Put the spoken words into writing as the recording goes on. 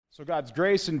So God's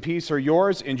grace and peace are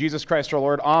yours in Jesus Christ our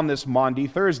Lord on this Maundy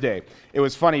Thursday. It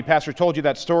was funny, Pastor told you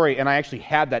that story, and I actually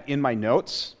had that in my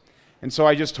notes. And so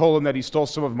I just told him that he stole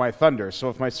some of my thunder. So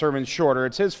if my sermon's shorter,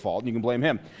 it's his fault, and you can blame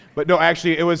him. But no,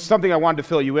 actually, it was something I wanted to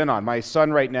fill you in on. My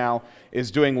son right now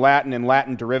is doing Latin and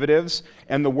Latin derivatives,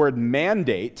 and the word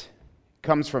mandate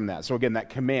comes from that. So again,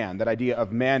 that command, that idea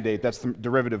of mandate, that's the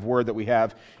derivative word that we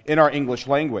have in our English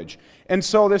language. And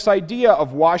so this idea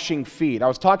of washing feet, I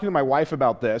was talking to my wife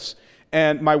about this,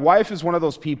 and my wife is one of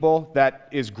those people that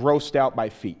is grossed out by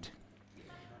feet.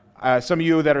 Some of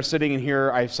you that are sitting in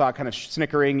here, I saw kind of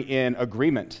snickering in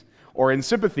agreement or in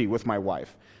sympathy with my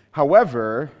wife.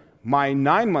 However, my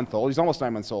 9-month-old, he's almost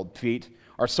 9 months old, feet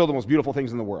are still the most beautiful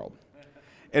things in the world.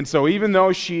 And so even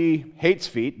though she hates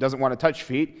feet, doesn't want to touch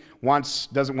feet,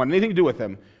 doesn't want anything to do with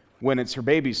them, when it's her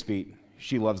baby's feet,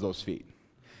 she loves those feet.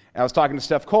 And I was talking to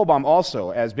Steph Kohlbaum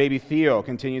also, as baby Theo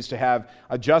continues to have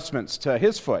adjustments to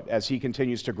his foot as he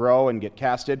continues to grow and get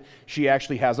casted. She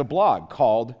actually has a blog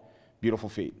called Beautiful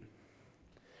Feet.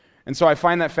 And so I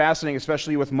find that fascinating,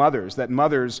 especially with mothers, that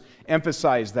mothers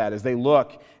emphasize that as they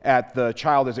look at the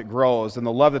child as it grows and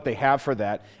the love that they have for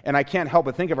that. And I can't help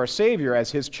but think of our Savior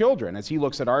as his children, as he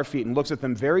looks at our feet and looks at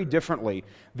them very differently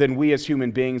than we as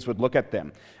human beings would look at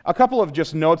them. A couple of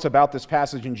just notes about this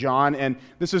passage in John, and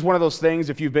this is one of those things,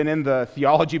 if you've been in the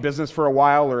theology business for a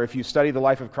while or if you study the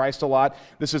life of Christ a lot,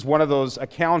 this is one of those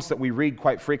accounts that we read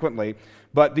quite frequently.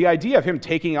 But the idea of him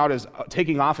taking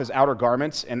off his outer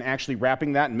garments and actually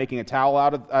wrapping that and making a towel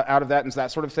out of that and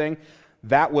that sort of thing,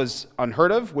 that was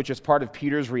unheard of, which is part of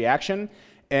Peter's reaction.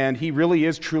 And he really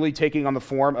is truly taking on the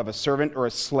form of a servant or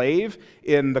a slave.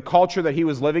 In the culture that he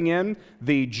was living in,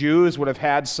 the Jews would have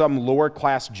had some lower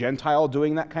class Gentile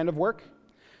doing that kind of work.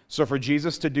 So for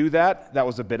Jesus to do that, that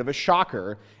was a bit of a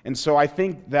shocker. And so I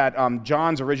think that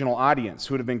John's original audience,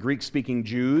 who would have been Greek-speaking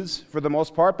Jews for the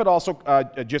most part, but also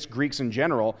just Greeks in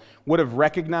general, would have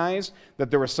recognized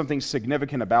that there was something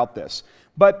significant about this.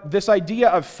 But this idea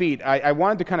of feet, I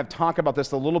wanted to kind of talk about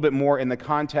this a little bit more in the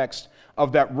context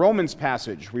of that Romans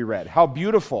passage we read. How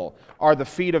beautiful are the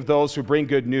feet of those who bring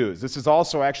good news. This is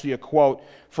also actually a quote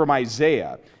from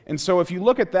Isaiah. And so if you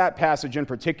look at that passage in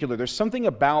particular, there's something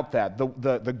about that,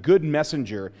 the good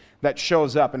messenger that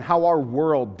shows up and how our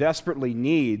world desperately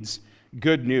needs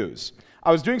good news.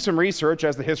 I was doing some research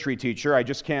as the history teacher. I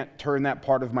just can't turn that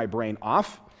part of my brain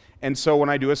off. And so when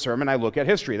I do a sermon, I look at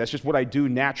history. That's just what I do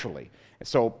naturally.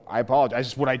 So I apologize. It's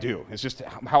just what I do. It's just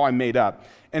how I'm made up.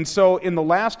 And so in the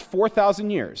last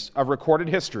 4,000 years of recorded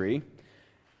history,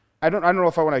 I don't know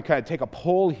if I want to kind of take a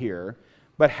poll here,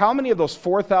 but how many of those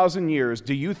 4,000 years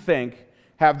do you think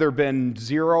have there been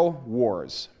zero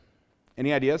wars?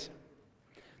 Any ideas?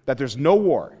 That there's no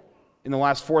war in the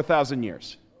last 4,000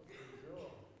 years?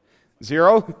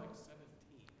 Zero?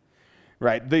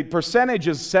 Right. The percentage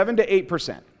is 7 to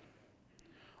 8%.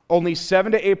 Only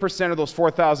 7 to 8% of those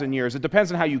 4,000 years. It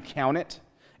depends on how you count it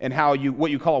and what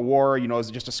you call a war. Is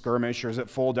it just a skirmish or is it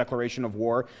full declaration of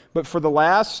war? But for the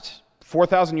last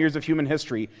 4,000 years of human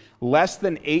history, less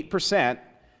than 8%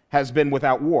 has been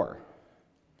without war,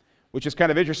 which is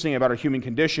kind of interesting about our human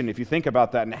condition if you think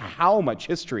about that and how much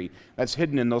history that's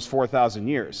hidden in those 4,000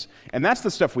 years. And that's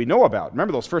the stuff we know about.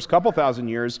 Remember, those first couple thousand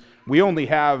years, we only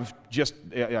have just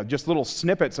little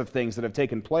snippets of things that have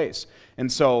taken place.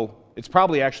 And so it's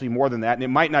probably actually more than that, and it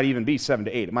might not even be 7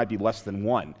 to 8. It might be less than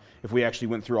 1 if we actually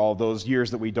went through all those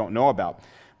years that we don't know about.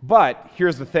 But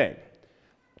here's the thing.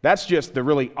 That's just the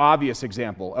really obvious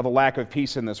example of a lack of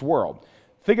peace in this world.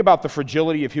 Think about the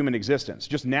fragility of human existence,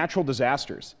 just natural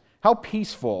disasters. How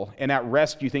peaceful and at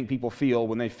rest do you think people feel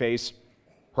when they face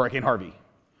Hurricane Harvey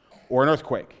or an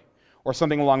earthquake or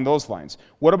something along those lines?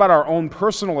 What about our own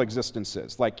personal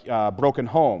existences, like broken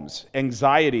homes,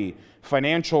 anxiety,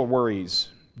 financial worries,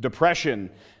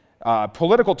 depression,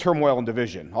 political turmoil and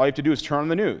division? All you have to do is turn on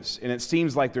the news, and it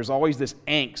seems like there's always this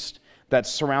angst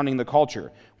that's surrounding the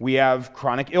culture. We have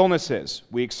chronic illnesses.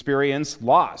 We experience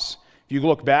loss. If you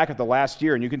look back at the last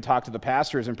year, and you can talk to the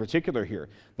pastors in particular here,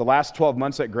 the last 12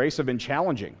 months at Grace have been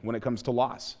challenging when it comes to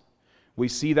loss. We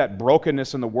see that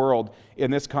brokenness in the world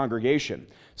in this congregation.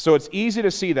 So it's easy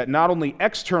to see that not only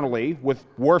externally with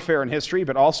warfare in history,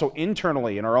 but also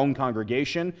internally in our own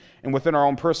congregation and within our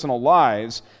own personal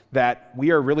lives, that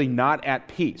we are really not at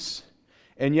peace.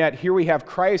 And yet here we have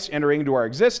Christ entering into our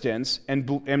existence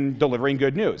and delivering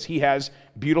good news. He has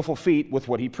beautiful feet with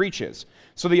what he preaches.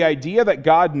 So the idea that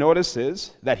God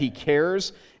notices, that he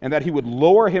cares, and that he would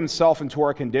lower himself into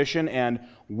our condition and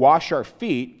wash our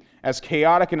feet, as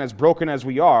chaotic and as broken as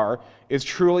we are, is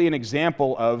truly an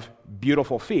example of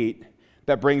beautiful feet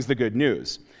that brings the good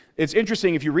news. It's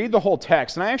interesting, if you read the whole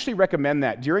text, and I actually recommend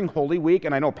that during Holy Week,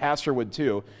 and I know Pastor would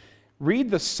too,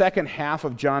 read the second half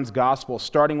of John's Gospel,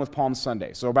 starting with Palm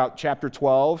Sunday. So about chapter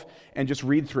 12, and just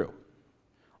read through,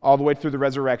 all the way through the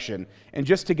resurrection, and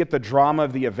just to get the drama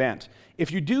of the event.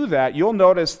 If you do that, you'll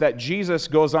notice that Jesus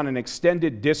goes on an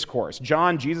extended discourse.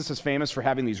 Jesus is famous for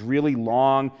having these really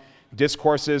long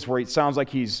discourses where it sounds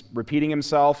like he's repeating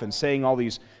himself and saying all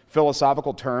these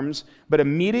philosophical terms. But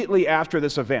immediately after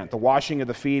this event, the washing of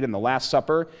the feet and the Last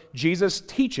Supper, Jesus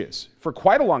teaches for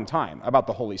quite a long time about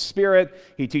the Holy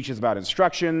Spirit. He teaches about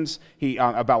instructions,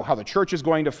 about how the church is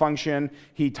going to function.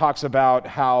 He talks about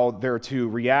how they're to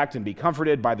react and be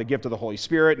comforted by the gift of the Holy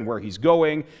Spirit and where he's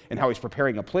going and how he's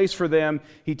preparing a place for them.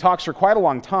 He talks for quite a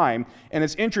long time, and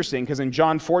it's interesting because in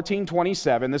John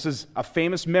 14:27, this is a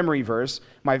famous memory verse.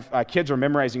 My kids are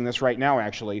memorizing this right now,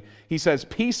 actually. He says,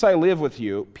 "Peace I live with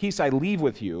you, peace I leave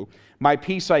with you, my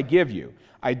peace I give you.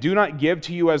 I do not give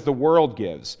to you as the world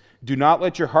gives. Do not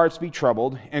let your hearts be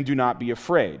troubled, and do not be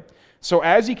afraid." So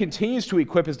as he continues to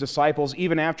equip his disciples,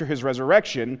 even after his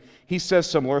resurrection, he says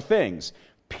similar things.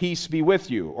 Peace be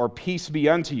with you, or peace be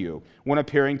unto you, when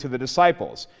appearing to the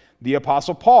disciples. The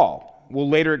Apostle Paul will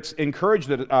later encourage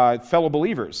the fellow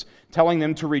believers, telling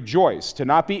them to rejoice, to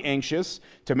not be anxious,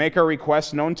 to make our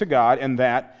requests known to God, and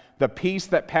that the peace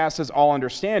that passes all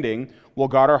understanding will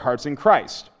guard our hearts in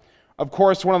Christ. Of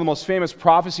course, one of the most famous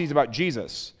prophecies about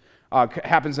Jesus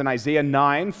happens in Isaiah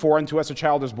 9, "For unto us a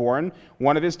child is born."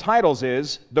 One of his titles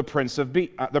is the Prince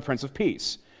of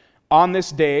Peace. On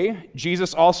this day,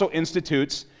 Jesus also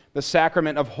institutes the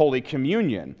sacrament of Holy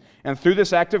Communion. And through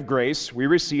this act of grace, we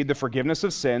receive the forgiveness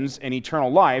of sins and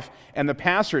eternal life. And the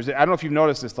pastors, I don't know if you've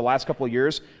noticed this the last couple of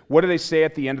years, what do they say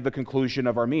at the end of the conclusion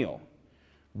of our meal?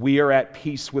 We are at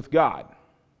peace with God.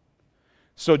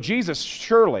 So Jesus,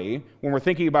 surely, when we're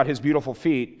thinking about his beautiful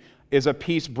feet, is a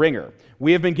peace bringer.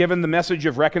 We have been given the message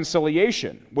of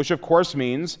reconciliation, which of course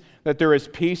means that there is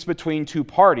peace between two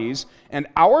parties, and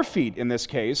our feet, in this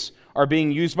case, are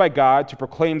being used by God to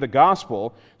proclaim the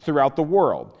gospel throughout the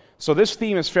world. So this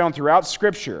theme is found throughout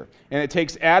Scripture, and it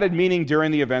takes added meaning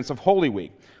during the events of Holy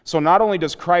Week. So not only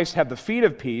does Christ have the feet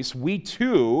of peace, we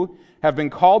too have been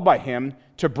called by him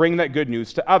to bring that good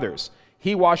news to others.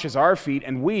 He washes our feet,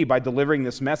 and we, by delivering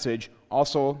this message,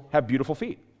 also have beautiful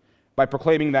feet, by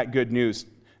proclaiming that good news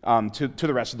to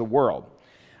the rest of the world.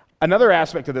 Another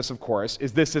aspect of this, of course,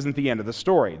 is this isn't the end of the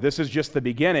story. This is just the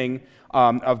beginning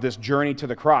of this journey to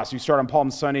the cross. You start on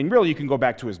Palm Sunday, and really you can go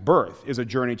back to his birth, is a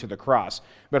journey to the cross.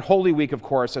 But Holy Week, of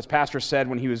course, as Pastor said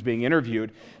when he was being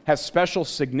interviewed, has special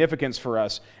significance for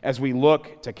us as we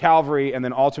look to Calvary and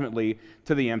then ultimately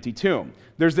to the empty tomb.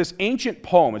 There's this ancient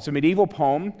poem. It's a medieval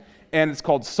poem, and it's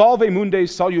called Salve Munde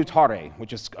Salutare,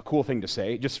 which is a cool thing to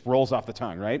say. It just rolls off the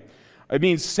tongue, right? It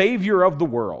means Savior of the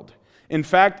world. In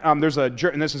fact, and this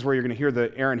is where you're going to hear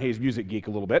the Aaron Hayes music geek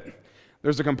a little bit.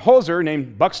 There's a composer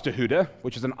named Buxtehude,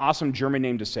 which is an awesome German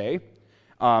name to say.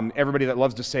 Everybody that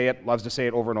loves to say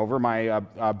it over and over. My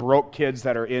Baroque kids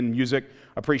that are in music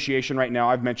appreciation right now,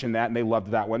 I've mentioned that, and they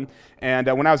loved that one. And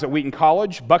when I was at Wheaton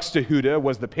College, Buxtehude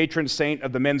was the patron saint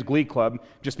of the men's glee club,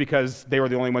 just because they were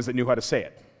the only ones that knew how to say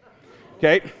it.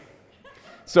 Okay?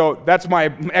 So that's my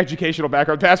educational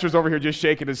background. Pastor's over here just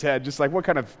shaking his head, just like, what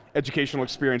kind of educational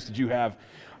experience did you have?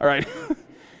 All right.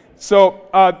 So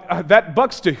that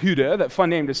Buxtehude, that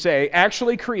fun name to say,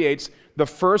 actually creates the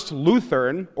first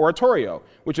Lutheran oratorio,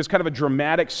 which is kind of a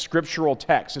dramatic scriptural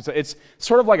text. It's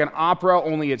sort of like an opera,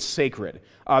 only it's sacred.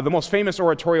 The most famous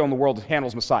oratorio in the world is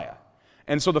Handel's Messiah.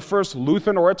 And so the first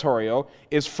Lutheran oratorio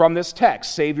is from this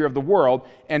text, Savior of the world,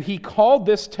 and he called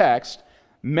this text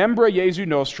Membra Jesu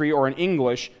Nostri, or in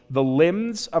English, the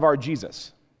limbs of our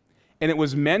Jesus. And it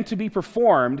was meant to be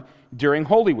performed during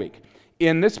Holy Week.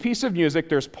 In this piece of music,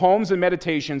 there's poems and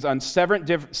meditations on seven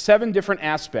different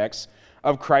aspects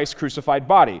of Christ's crucified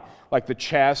body, like the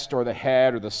chest or the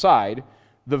head or the side.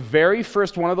 The very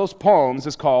first one of those poems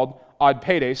is called Ad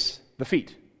Pedes, the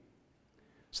feet.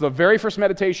 So the very first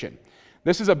meditation.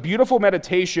 This is a beautiful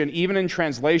meditation, even in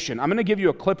translation. I'm going to give you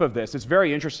a clip of this. It's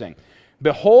very interesting.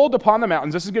 Behold upon the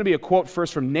mountains, this is going to be a quote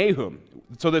first from Nahum.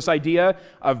 So this idea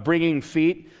of bringing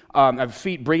feet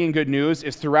bringing good news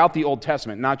is throughout the Old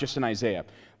Testament, not just in Isaiah.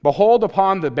 Behold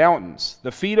upon the mountains,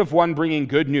 the feet of one bringing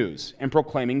good news and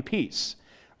proclaiming peace.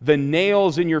 The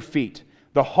nails in your feet,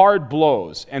 the hard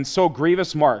blows, and so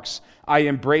grievous marks I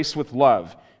embrace with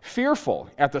love.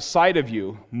 Fearful at the sight of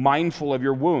you, mindful of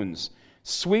your wounds.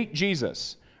 Sweet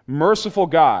Jesus, merciful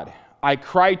God, I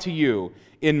cry to you,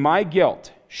 in my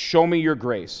guilt, show me your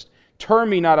grace. Turn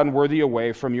me not unworthy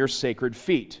away from your sacred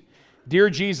feet. Dear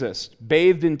Jesus,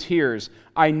 bathed in tears,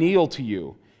 I kneel to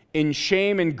you. In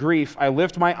shame and grief I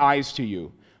lift my eyes to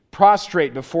you.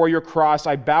 Prostrate before your cross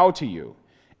I bow to you,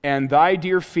 and thy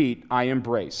dear feet I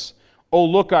embrace. Oh,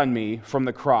 look on me from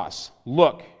the cross.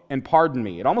 Look and pardon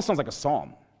me. It almost sounds like a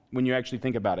psalm when you actually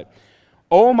think about it.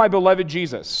 Oh, my beloved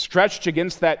Jesus, stretched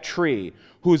against that tree,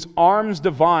 whose arms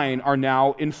divine are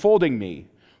now enfolding me,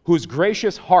 whose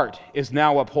gracious heart is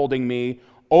now upholding me.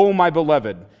 Oh, my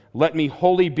beloved, let me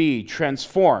wholly be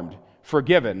transformed,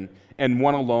 forgiven, and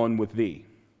one alone with thee.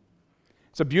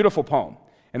 It's a beautiful poem,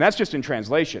 and that's just in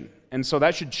translation. And so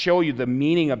that should show you the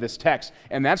meaning of this text,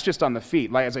 and that's just on the feet.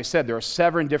 Like as I said, there are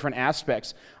 7 different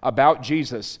aspects about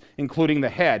Jesus, including the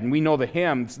head. And we know the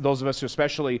hymn, those of us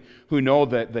especially who know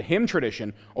the hymn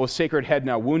tradition, O Sacred Head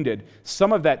Now Wounded,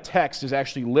 some of that text is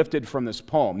actually lifted from this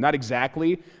poem. Not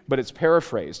exactly, but it's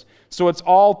paraphrased. So it's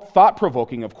all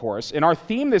thought-provoking, of course. And our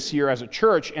theme this year as a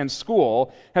church and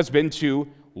school has been to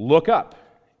look up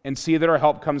and see that our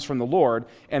help comes from the Lord.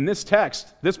 And this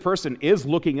text, this person is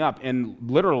looking up and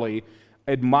literally,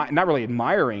 not really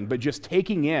admiring, but just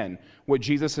taking in what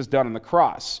Jesus has done on the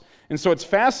cross. And so it's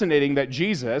fascinating that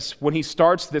Jesus, when he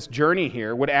starts this journey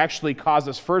here, would actually cause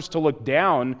us first to look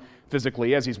down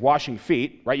physically as he's washing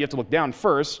feet, right? You have to look down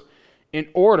first in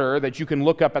order that you can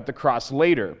look up at the cross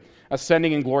later,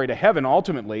 ascending in glory to heaven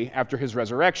ultimately after his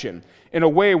resurrection. In a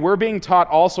way, we're being taught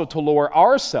also to lower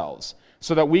ourselves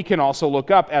so that we can also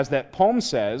look up, as that poem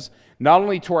says, not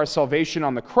only to our salvation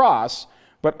on the cross,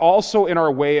 but also in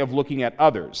our way of looking at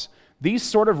others. These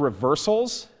sort of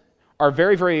reversals are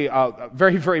very,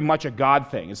 very much a God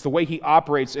thing. It's the way he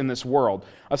operates in this world,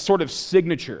 a sort of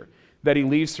signature that he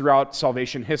leaves throughout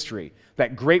salvation history,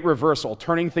 that great reversal,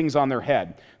 turning things on their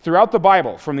head. Throughout the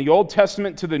Bible, from the Old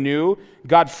Testament to the New,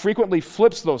 God frequently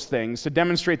flips those things to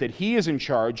demonstrate that he is in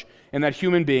charge and that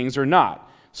human beings are not.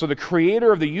 So the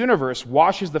creator of the universe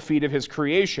washes the feet of his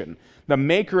creation. The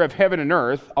maker of heaven and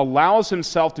earth allows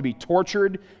himself to be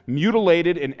tortured,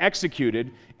 mutilated, and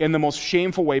executed in the most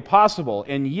shameful way possible.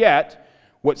 And yet,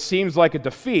 what seems like a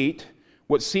defeat,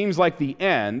 what seems like the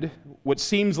end, what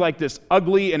seems like this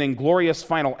ugly and inglorious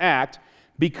final act,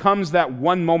 becomes that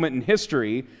one moment in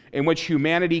history in which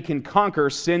humanity can conquer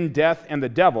sin, death, and the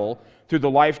devil through the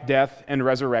life, death, and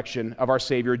resurrection of our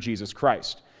Savior Jesus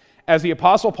Christ. As the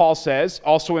Apostle Paul says,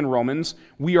 also in Romans,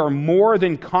 we are more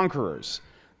than conquerors.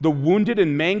 The wounded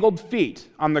and mangled feet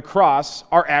on the cross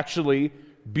are actually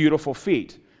beautiful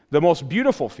feet. The most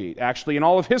beautiful feet, actually, in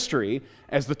all of history,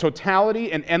 as the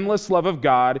totality and endless love of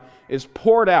God is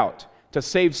poured out to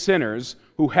save sinners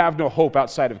who have no hope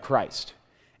outside of Christ.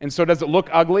 And so does it look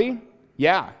ugly?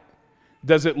 Yeah.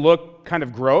 Does it look kind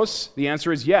of gross? The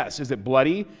answer is yes. Is it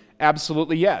bloody?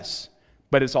 Absolutely yes.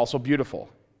 But it's also beautiful.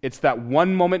 It's that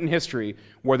one moment in history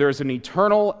where there's an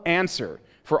eternal answer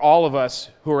for all of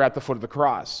us who are at the foot of the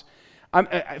cross.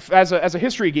 As a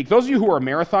history geek, those of you who are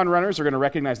marathon runners are going to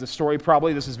recognize this story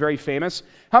probably. This is very famous.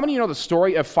 How many of you know the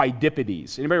story of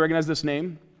Pheidippides? Anybody recognize this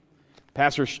name?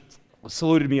 Pastor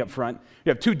saluted me up front. You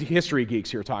have 2 history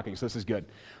geeks here talking, so this is good.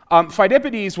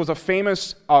 Pheidippides was a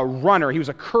famous runner. He was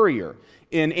a courier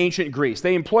in ancient Greece.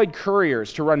 They employed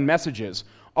couriers to run messages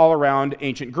all around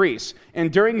ancient Greece. And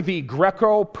during the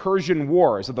Greco-Persian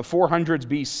Wars of the 400s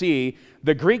BC,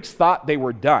 the Greeks thought they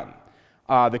were done.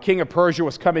 The king of Persia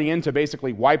was coming in to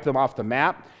basically wipe them off the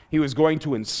map. He was going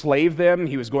to enslave them.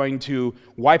 He was going to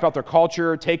wipe out their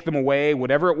culture, take them away,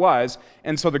 whatever it was.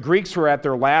 And so the Greeks were at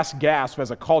their last gasp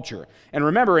as a culture. And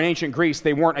remember, in ancient Greece,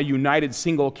 they weren't a united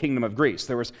single kingdom of Greece.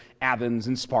 There was Athens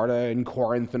and Sparta and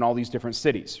Corinth and all these different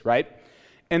cities, right?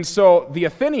 And so the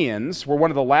Athenians were one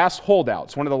of the last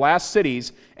holdouts, one of the last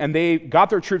cities, and they got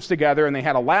their troops together and they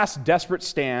had a last desperate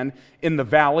stand in the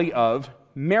valley of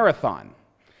Marathon.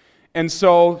 And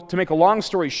so, to make a long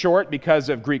story short, because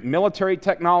of Greek military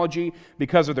technology,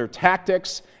 because of their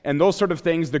tactics, and those sort of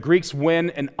things, the Greeks win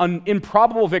an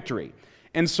improbable victory.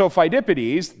 And so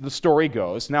Pheidippides, the story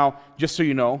goes, now, just so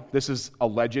you know, this is a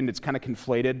legend, it's kind of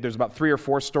conflated. There's about 3 or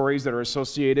 4 stories that are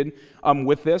associated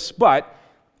with this, but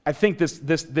I think this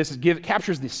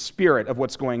captures the spirit of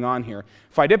what's going on here.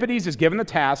 Pheidippides is given the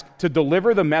task to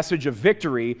deliver the message of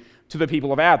victory to the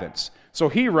people of Athens. So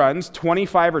he runs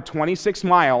 25 or 26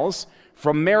 miles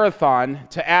from Marathon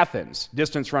to Athens.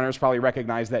 Distance runners probably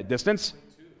recognize that distance.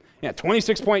 Yeah,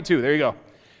 26.2, there you go.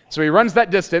 So he runs that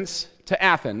distance to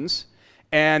Athens,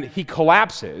 and he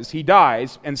collapses, he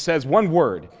dies, and says one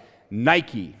word,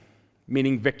 Nike,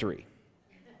 meaning victory.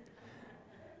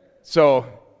 So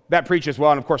that preaches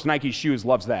well, and of course Nike shoes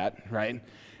loves that, right?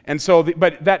 And so,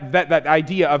 but that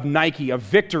idea of Nike, of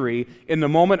victory in the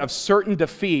moment of certain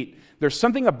defeat, there's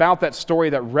something about that story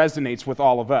that resonates with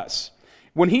all of us.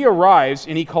 When he arrives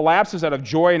and he collapses out of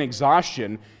joy and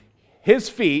exhaustion, his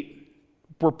feet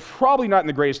were probably not in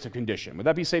the greatest of condition. Would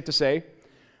that be safe to say?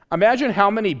 Imagine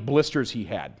how many blisters he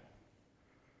had.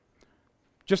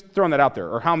 Just throwing that out there.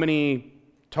 Or how many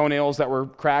toenails that were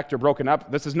cracked or broken up.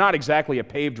 This is not exactly a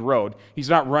paved road. He's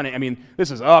not running. I mean,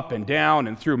 this is up and down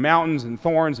and through mountains and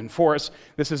thorns and forests.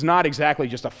 This is not exactly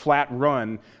just a flat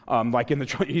run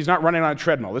he's not running on a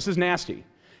treadmill. This is nasty.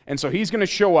 And so he's going to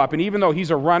show up, and even though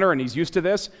he's a runner and he's used to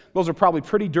this, those are probably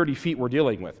pretty dirty feet we're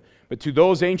dealing with. But to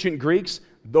those ancient Greeks,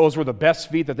 those were the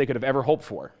best feet that they could have ever hoped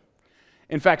for.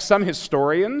 In fact, some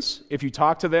historians, if you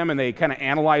talk to them and they kind of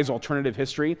analyze alternative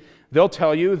history, they'll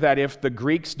tell you that if the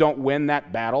Greeks don't win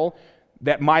that battle,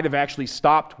 that might have actually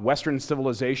stopped Western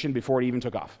civilization before it even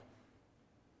took off.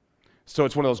 So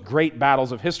it's one of those great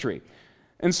battles of history.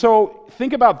 And so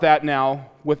think about that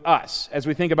now with us as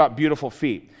we think about beautiful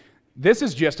feet. This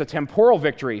is just a temporal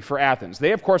victory for Athens.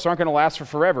 They, of course, aren't going to last for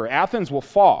forever. Athens will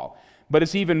fall. But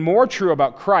it's even more true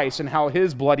about Christ and how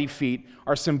his bloody feet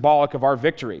are symbolic of our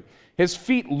victory. His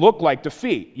feet look like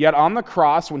defeat, yet on the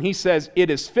cross, when he says, "It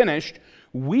is finished,"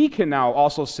 we can now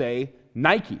also say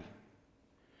Nike.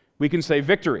 We can say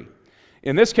victory.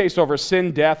 In this case, over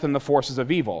sin, death, and the forces of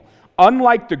evil.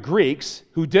 Unlike the Greeks,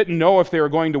 who didn't know if they were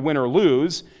going to win or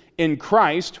lose, in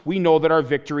Christ, we know that our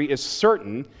victory is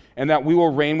certain and that we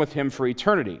will reign with him for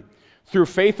eternity. Through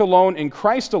faith alone in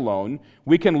Christ alone,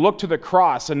 we can look to the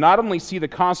cross and not only see the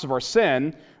cost of our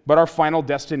sin, but our final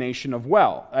destination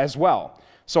as well.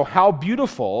 So how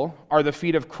beautiful are the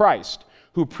feet of Christ,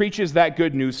 who preaches that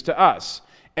good news to us.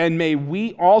 And may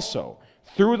we also,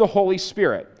 through the Holy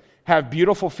Spirit, have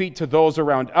beautiful feet to those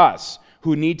around us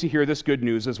who need to hear this good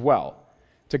news as well.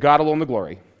 To God alone the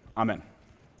glory. Amen.